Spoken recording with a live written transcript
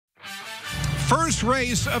First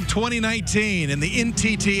race of 2019 in the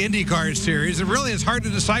NTT IndyCar Series. It really is hard to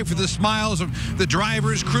decipher the smiles of the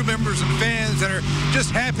drivers, crew members, and fans that are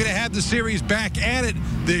just happy to have the series back at it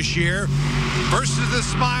this year versus the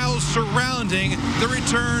smiles surrounding the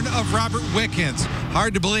return of Robert Wickens.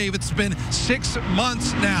 Hard to believe it's been 6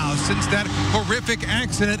 months now since that horrific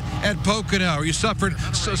accident at Pocono, where he suffered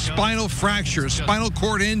a spinal fracture, spinal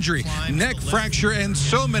cord injury, neck fracture, and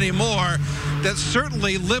so many more that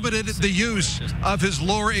certainly limited the use of his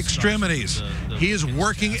lower extremities. He is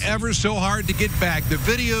working ever so hard to get back. The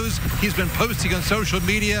videos he's been posting on social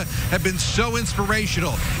media have been so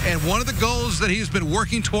inspirational. And one of the goals that he's been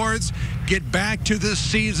working towards, get back to the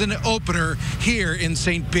season opener here in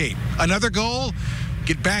St. Pete. Another goal,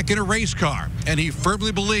 get back in a race car. And he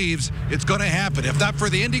firmly believes it's going to happen. If not for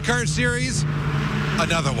the IndyCar Series,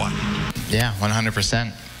 another one. Yeah,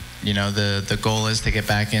 100%. You know, the goal is to get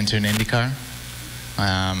back into an IndyCar.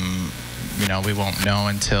 You know, we won't know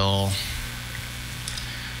until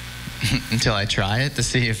I try it to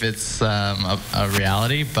see if it's a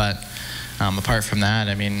reality. But apart from that,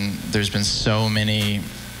 I mean, there's been so many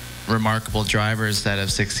remarkable drivers that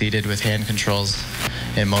have succeeded with hand controls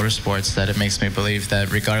in motorsports that it makes me believe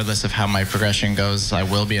that regardless of how my progression goes, I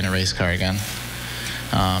will be in a race car again.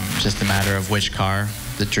 Just a matter of which car.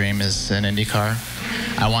 The dream is an IndyCar.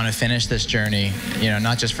 I want to finish this journey, you know,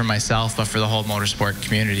 not just for myself, but for the whole motorsport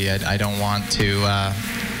community. I don't want to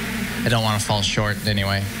fall short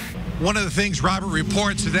anyway. One of the things Robert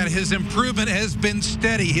reports is that his improvement has been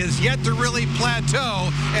steady. He has yet to really plateau,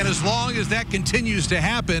 and as long as that continues to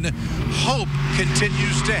happen, hope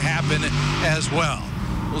continues to happen as well.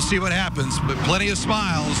 We'll see what happens, but plenty of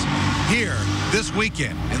smiles here this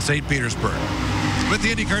weekend in St. Petersburg. With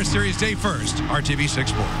the IndyCar Series Day first, RTV6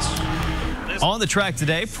 Sports. On the track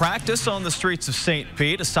today, practice on the streets of St.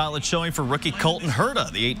 Pete. A solid showing for rookie Colton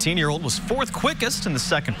Herta. The 18-year-old was 4th quickest in the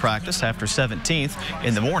second practice after 17th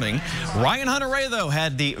in the morning. Ryan Hunter-Reay, though,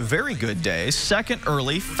 had the very good day. Second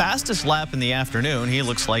early, fastest lap in the afternoon. He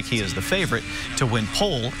looks like he is the favorite to win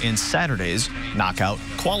pole in Saturday's knockout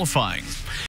qualifying.